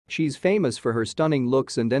She's famous for her stunning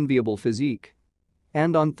looks and enviable physique.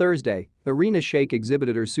 And on Thursday, Irina Shayk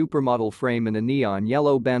exhibited her supermodel frame in a neon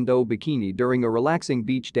yellow bandeau bikini during a relaxing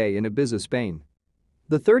beach day in Ibiza, Spain.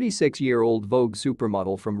 The 36-year-old Vogue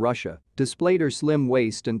supermodel from Russia displayed her slim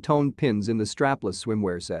waist and toned pins in the strapless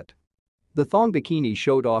swimwear set. The thong bikini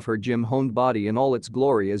showed off her gym-honed body in all its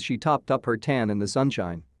glory as she topped up her tan in the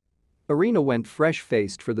sunshine. Irina went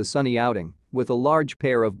fresh-faced for the sunny outing, with a large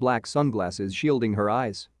pair of black sunglasses shielding her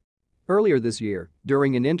eyes. Earlier this year,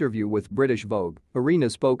 during an interview with British Vogue, Irina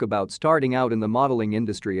spoke about starting out in the modeling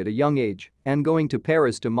industry at a young age and going to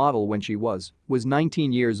Paris to model when she was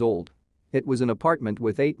 19 years old. It was an apartment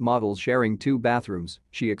with 8 models sharing 2 bathrooms,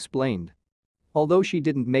 she explained. Although she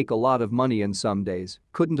didn't make a lot of money and some days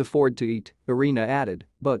couldn't afford to eat, Irina added,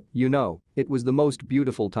 but, it was the most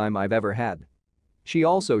beautiful time I've ever had. She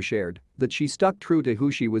also shared that she stuck true to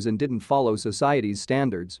who she was and didn't follow society's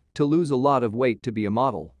standards to lose a lot of weight to be a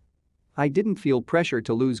model. I didn't feel pressure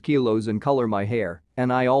to lose kilos and color my hair,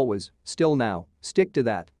 and I always, still now, stick to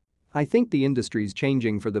that. I think the industry's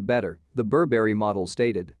changing for the better, the Burberry model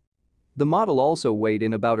stated. The model also weighed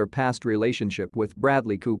in about her past relationship with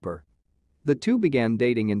Bradley Cooper. The two began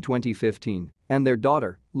dating in 2015, and their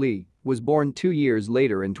daughter, Lee, was born 2 years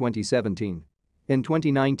later in 2017. In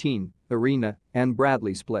 2019, Irina and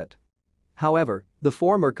Bradley split. However, the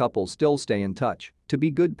former couple still stay in touch to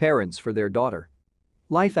be good parents for their daughter.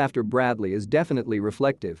 Life after Bradley is definitely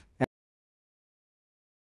reflective